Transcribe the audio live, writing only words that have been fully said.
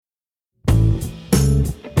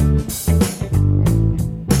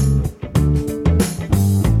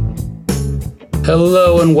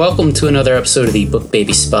Hello and welcome to another episode of the Book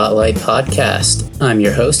Baby Spotlight podcast. I'm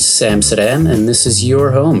your host, Sam Saddam, and this is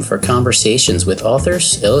your home for conversations with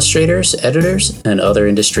authors, illustrators, editors, and other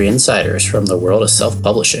industry insiders from the world of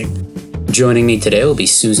self-publishing. Joining me today will be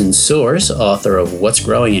Susan Soares, author of What's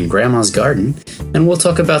Growing in Grandma's Garden, and we'll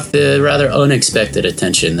talk about the rather unexpected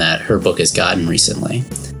attention that her book has gotten recently.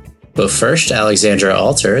 But first, Alexandra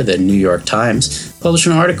Alter, the New York Times, published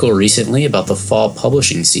an article recently about the fall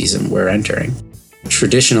publishing season we're entering.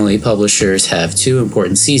 Traditionally, publishers have two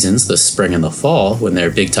important seasons, the spring and the fall, when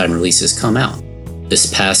their big-time releases come out.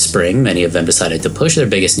 This past spring, many of them decided to push their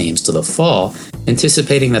biggest names to the fall,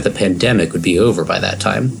 anticipating that the pandemic would be over by that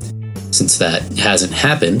time. Since that hasn't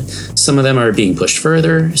happened, some of them are being pushed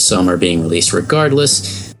further, some are being released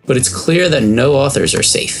regardless, but it's clear that no authors are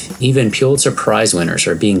safe. Even Pulitzer Prize winners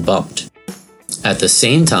are being bumped. At the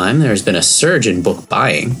same time, there's been a surge in book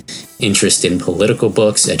buying. Interest in political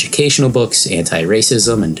books, educational books,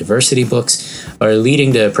 anti-racism, and diversity books are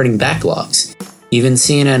leading to printing backlogs. Even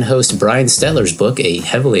CNN host Brian Stetler's book, a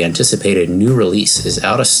heavily anticipated new release, is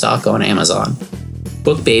out of stock on Amazon.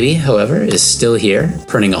 Book Baby, however, is still here,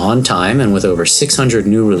 printing on time and with over 600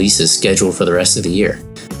 new releases scheduled for the rest of the year.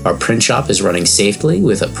 Our print shop is running safely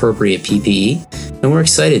with appropriate PPE, and we're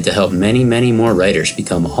excited to help many, many more writers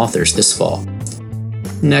become authors this fall.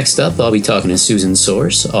 Next up, I'll be talking to Susan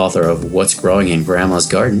Soares, author of What's Growing in Grandma's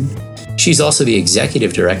Garden. She's also the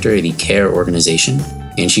executive director of the CARE organization,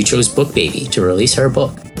 and she chose Book Baby to release her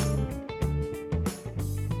book.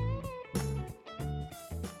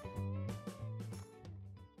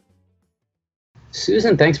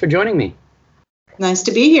 Susan, thanks for joining me. Nice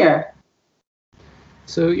to be here.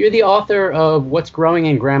 So you're the author of What's Growing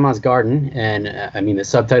in Grandma's Garden, and the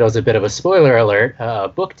subtitle is a bit of a spoiler alert, a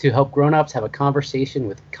book to help grown-ups have a conversation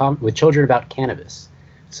with children about cannabis.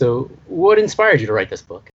 So what inspired you to write this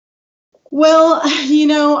book? Well,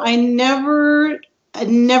 I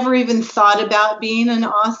never even thought about being an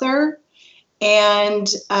author, and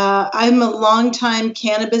I'm a longtime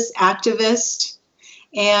cannabis activist,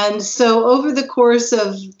 and so over the course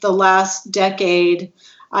of the last decade,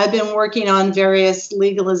 I've been working on various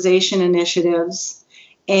legalization initiatives,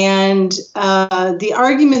 and the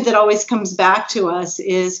argument that always comes back to us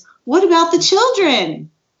is, what about the children?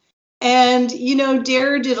 And,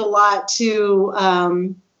 DARE did a lot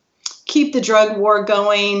to keep the drug war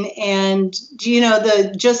going, and,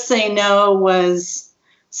 the just say no was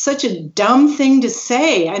such a dumb thing to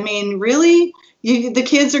say. I mean, really? The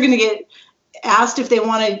kids are going to get asked if they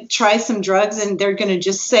want to try some drugs and they're going to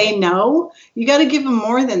just say no. You got to give them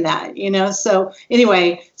more than that, So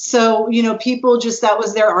anyway, people that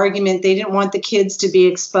was their argument. They didn't want the kids to be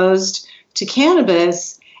exposed to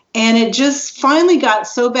cannabis. And it just finally got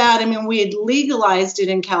so bad. I mean, we had legalized it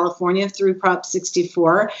in California through Prop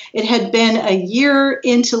 64. It had been a year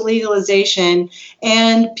into legalization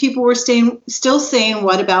and people were still saying,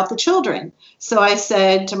 what about the children? So I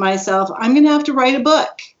said to myself, I'm going to have to write a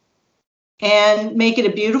book and make it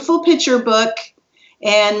a beautiful picture book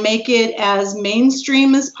and make it as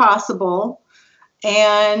mainstream as possible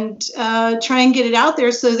and try and get it out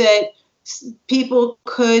there so that people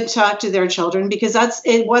could talk to their children, because that's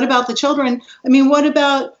it. What about the children? I mean, what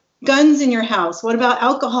about guns in your house? What about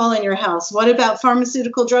alcohol in your house? What about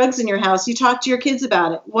pharmaceutical drugs in your house? You talk to your kids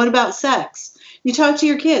about it. What about sex? You talk to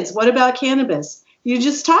your kids. What about cannabis? You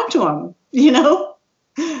just talk to them,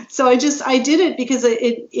 So I did it because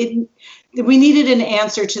we needed an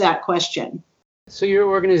answer to that question. So your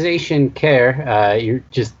organization, CARE, you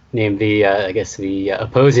just named the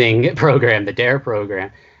opposing program, the DARE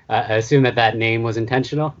program. I assume that name was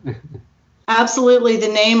intentional? Absolutely. The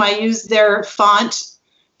name, I used their font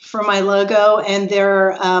for my logo and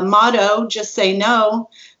their motto, just say no,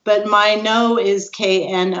 but my no is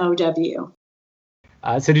KNOW.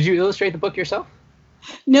 So did you illustrate the book yourself?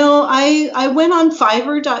 No, I went on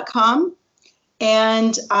Fiverr.com.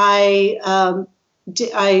 And I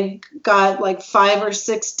got like 5 or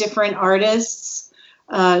 6 different artists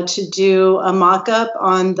to do a mock-up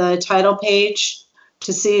on the title page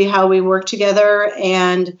to see how we work together.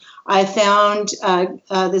 And I found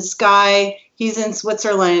this guy, he's in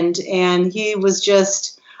Switzerland, and he was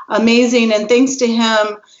just amazing. And thanks to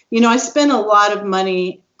him, I spent a lot of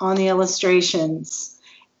money on the illustrations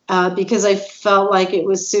because I felt like it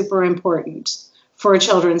was super important for a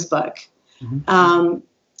children's book. Mm-hmm.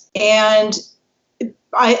 And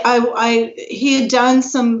he had done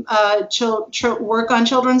some work on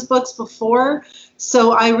children's books before,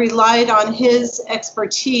 so I relied on his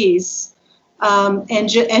expertise and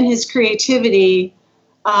his creativity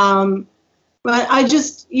But I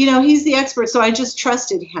just, he's the expert, so I just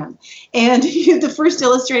trusted him. And the first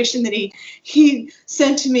illustration that he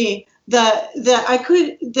sent to me, the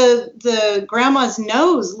grandma's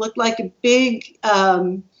nose looked like a big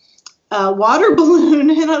water balloon,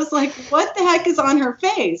 and I was like, what the heck is on her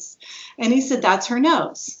face? And he said, that's her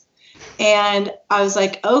nose. And I was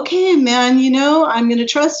like, okay, man, I'm going to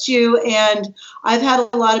trust you. And I've had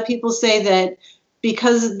a lot of people say that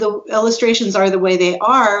because the illustrations are the way they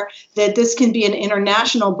are, that this can be an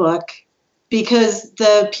international book because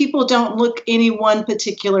the people don't look any one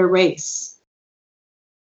particular race.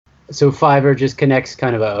 So Fiverr just connects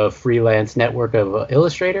kind of a freelance network of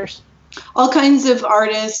illustrators? All kinds of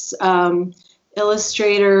artists,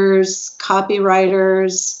 illustrators,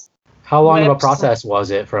 copywriters. How long of a process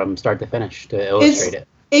was it from start to finish to illustrate it?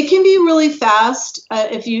 It can be really fast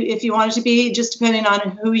if you want it to be, just depending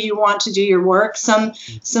on who you want to do your work. Some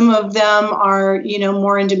of them are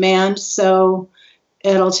more in demand, so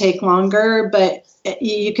it'll take longer. But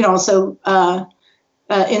you can also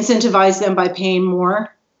incentivize them by paying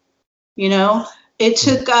more. It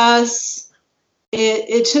took us.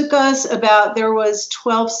 It took us about, there was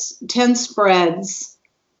 10 spreads,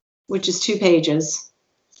 which is 2 pages,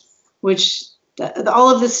 which all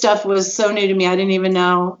of this stuff was so new to me. I didn't even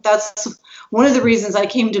know. That's one of the reasons I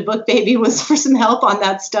came to Book Baby, was for some help on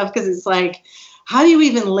that stuff. Cause it's like, how do you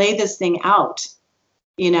even lay this thing out?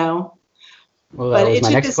 Well, that was my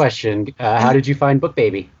next question. How did you find Book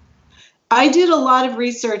Baby? I did a lot of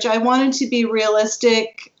research. I wanted to be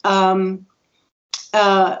realistic. I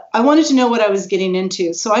wanted to know what I was getting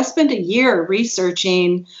into. So I spent a year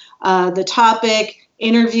researching the topic,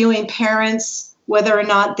 interviewing parents, whether or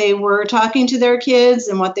not they were talking to their kids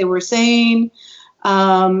and what they were saying,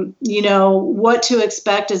 what to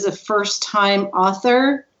expect as a first-time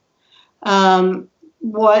author, I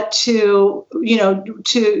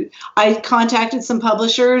contacted some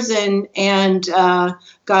publishers and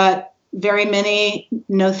got very many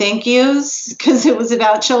no thank yous because it was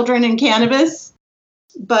about children and cannabis.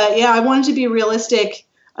 But yeah, I wanted to be realistic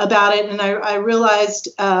about it. And I realized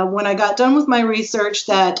when I got done with my research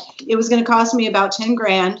that it was going to cost me about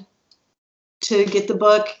 $10,000 to get the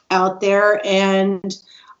book out there. And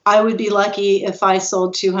I would be lucky if I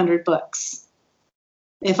sold 200 books,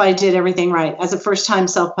 if I did everything right as a first-time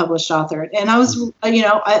self-published author. And I was,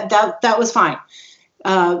 that was fine.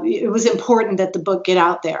 It was important that the book get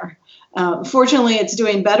out there. Fortunately, it's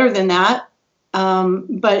doing better than that,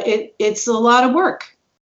 but it's a lot of work.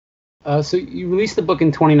 So you released the book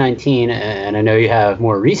in 2019, and I know you have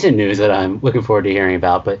more recent news that I'm looking forward to hearing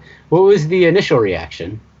about, but what was the initial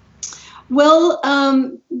reaction? Well,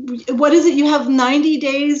 what is it? You have 90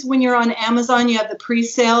 days when you're on Amazon. You have the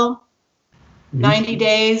pre-sale, 90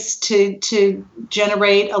 days to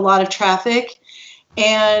generate a lot of traffic.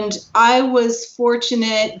 And I was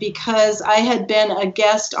fortunate because I had been a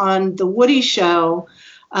guest on The Woody Show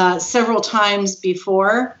several times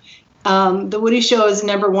before. The Woody Show is the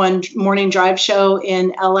 #1 morning drive show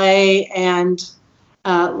in LA and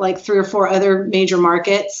like 3 or 4 other major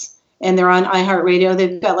markets. And they're on iHeartRadio.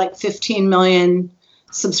 They've got like 15 million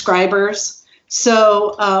subscribers.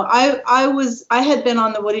 So I had been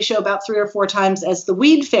on The Woody Show about 3 or 4 times as the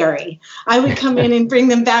weed fairy. I would come in and bring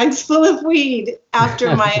them bags full of weed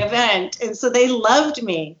after my event. And so they loved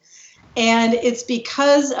me. And it's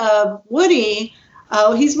because of Woody.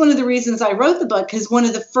 He's one of the reasons I wrote the book, because one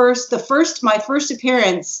of my first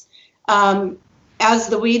appearance as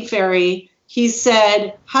the weed fairy, he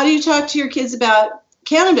said, how do you talk to your kids about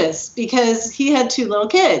cannabis? Because he had 2 little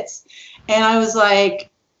kids. And I was like,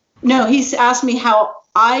 no, he asked me how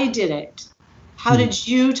I did it. How did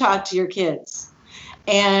you talk to your kids?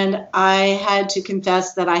 And I had to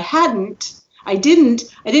confess that I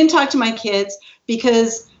didn't talk to my kids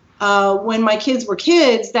because when my kids were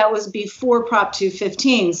kids, that was before Prop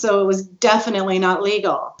 215. So it was definitely not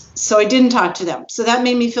legal. So I didn't talk to them. So that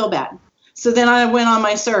made me feel bad. So then I went on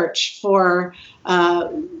my search for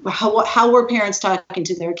how were parents talking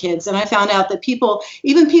to their kids. And I found out that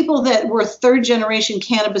even people that were 3rd generation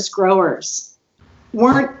cannabis growers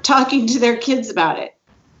weren't talking to their kids about it.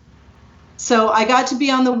 So I got to be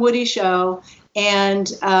on the Woody Show. And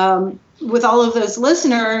with all of those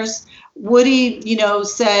listeners, Woody,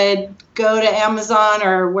 said, go to Amazon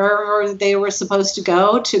or wherever they were supposed to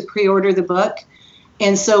go to pre-order the book.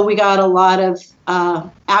 And so we got a lot of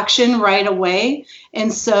action right away.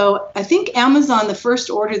 And so I think Amazon, the first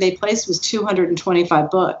order they placed was 225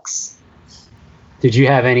 books. Did you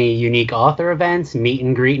have any unique author events, meet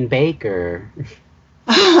and greet and bake, or?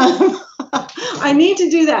 I need to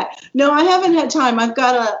do that. No, I haven't had time. I've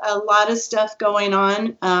got a lot of stuff going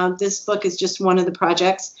on. This book is just one of the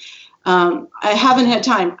projects. I haven't had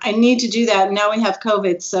time. I need to do that. Now we have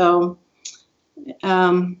COVID, so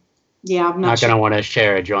yeah, I'm not sure. going to want to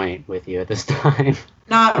share a joint with you at this time.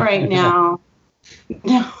 Not right now.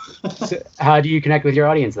 No. So how do you connect with your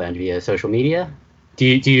audience then? Via social media? Do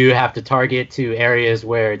you have to target to areas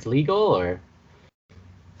where it's legal, or?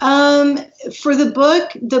 For the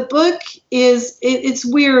book is it's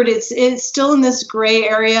weird. It's still in this gray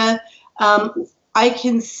area.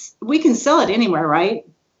 We can sell it anywhere, right?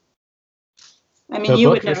 I mean, you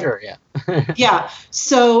would know. For sure, yeah. Yeah.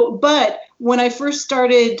 So, but when I first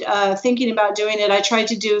started thinking about doing it, I tried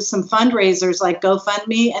to do some fundraisers like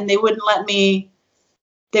GoFundMe, and they wouldn't let me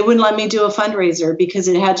do a fundraiser because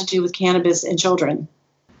it had to do with cannabis and children.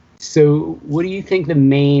 So what do you think the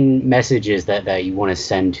main message is that you want to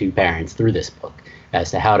send to parents through this book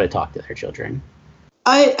as to how to talk to their children?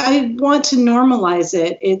 I want to normalize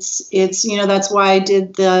it. It's that's why I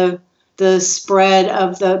did the spread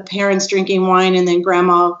of the parents drinking wine and then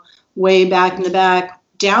grandma way back in the back,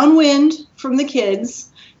 downwind from the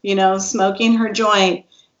kids, smoking her joint.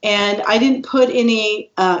 And I didn't put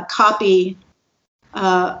any copy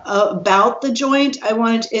about the joint.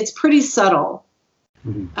 It's pretty subtle.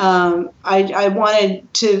 Mm-hmm. I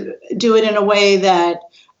wanted to do it in a way that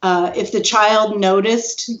if the child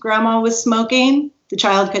noticed grandma was smoking, the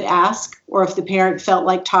child could ask, or if the parent felt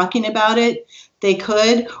like talking about it, they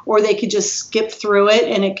could, or they could just skip through it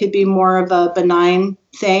and it could be more of a benign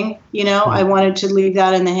thing. Mm-hmm. I wanted to leave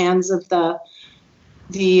that in the hands of the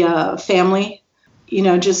family,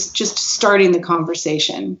 just starting the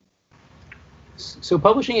conversation. So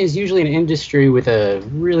publishing is usually an industry with a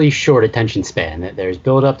really short attention span. That there's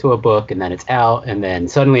build up to a book and then it's out and then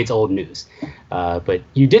suddenly it's old news. But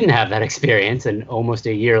you didn't have that experience, and almost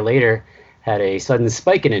a year later had a sudden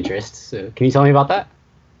spike in interest. So can you tell me about that?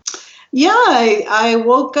 Yeah, I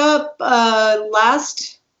woke up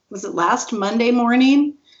last Monday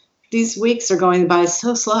morning? These weeks are going by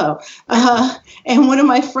so slow. And one of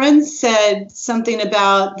my friends said something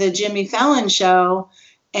about the Jimmy Fallon show.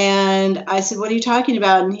 And I said, what are you talking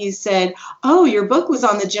about? And he said, oh, your book was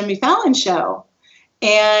on the Jimmy Fallon show.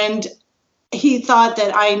 And he thought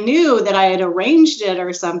that I knew that I had arranged it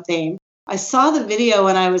or something. I saw the video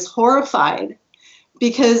and I was horrified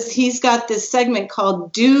because he's got this segment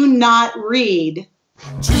called Do Not Read.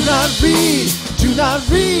 Do not read, do not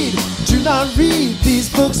read, do not read these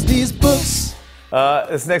books, these books.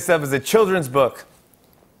 This next up is a children's book.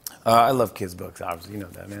 I love kids' books, obviously. You know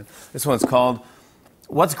that, man. This one's called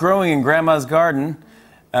What's Growing in Grandma's Garden?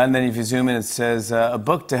 And then if you zoom in, it says, a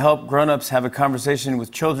book to help grown-ups have a conversation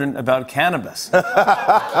with children about cannabis.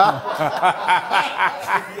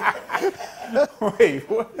 Wait,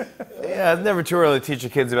 what? Yeah, it's never too early to teach your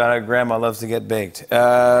kids about how grandma loves to get baked.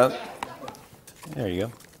 There you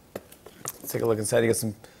go. Let's take a look inside. You got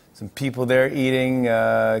some people there eating,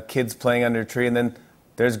 kids playing under a tree, and then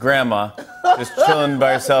there's grandma just chilling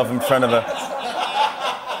by herself in front of a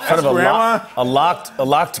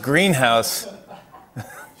locked greenhouse.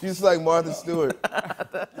 She's like Martha Stewart.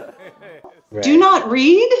 Right. Do not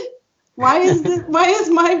read? Why is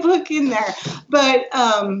my book in there? But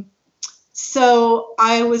so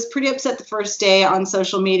I was pretty upset the first day on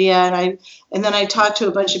social media, and then I talked to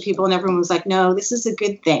a bunch of people, and everyone was like, "No, this is a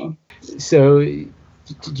good thing." So, have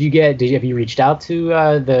you reached out to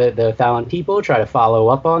the Fallon people, try to follow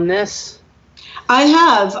up on this? I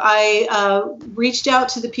have. I reached out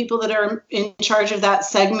to the people that are in charge of that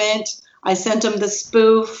segment. I sent them the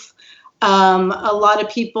spoof. A lot of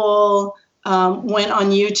people went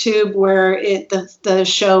on YouTube where the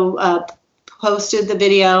show posted the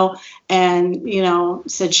video and,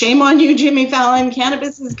 said, shame on you, Jimmy Fallon,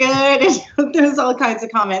 cannabis is good. And there's all kinds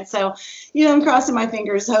of comments. So, I'm crossing my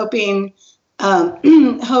fingers, hoping that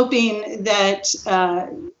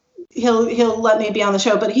he'll let me be on the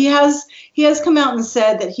show. But he has come out and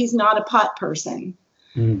said that he's not a pot person.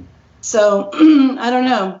 Mm. So I don't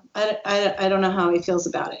know. I don't know how he feels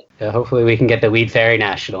about it. Hopefully we can get the Weed Fairy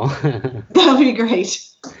National. That would be great.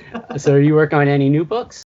 So are you working on any new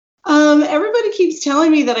books? Everybody keeps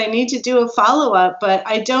telling me that I need to do a follow-up, but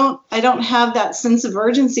I don't have that sense of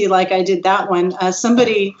urgency like I did that one.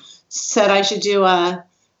 Somebody said I should do a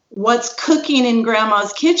What's Cooking in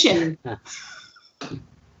Grandma's Kitchen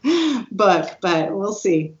book, but we'll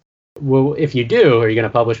see. Well, if you do, are you going to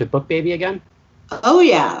publish with Book Baby again? Oh,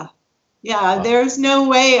 yeah. Yeah, there's no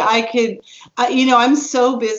way I could, I'm so busy